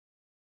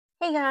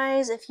Hey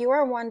guys, if you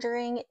are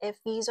wondering if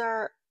these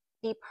are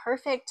the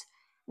perfect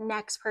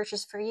next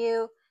purchase for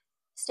you,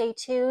 stay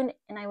tuned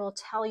and I will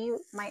tell you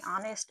my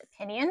honest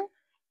opinion.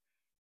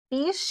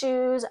 These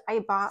shoes I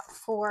bought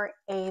for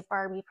a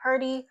Barbie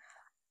party.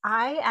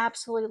 I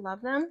absolutely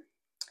love them.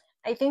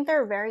 I think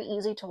they're very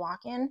easy to walk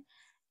in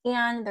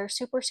and they're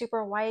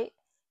super white.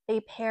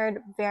 They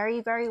paired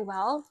very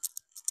well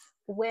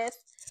with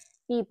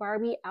the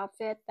Barbie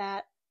outfit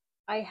that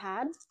I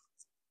had.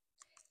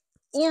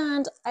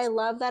 And I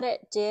love that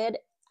it did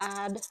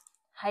add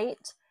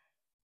height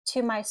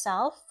to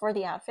myself for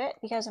the outfit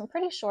because I'm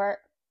pretty short.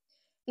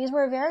 These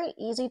were very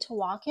easy to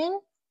walk in.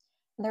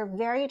 They're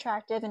very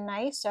attractive and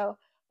nice. So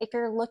if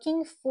you're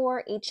looking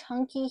for a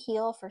chunky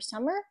heel for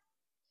summer,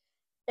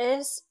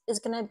 this is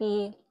going to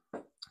be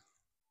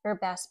your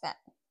best bet.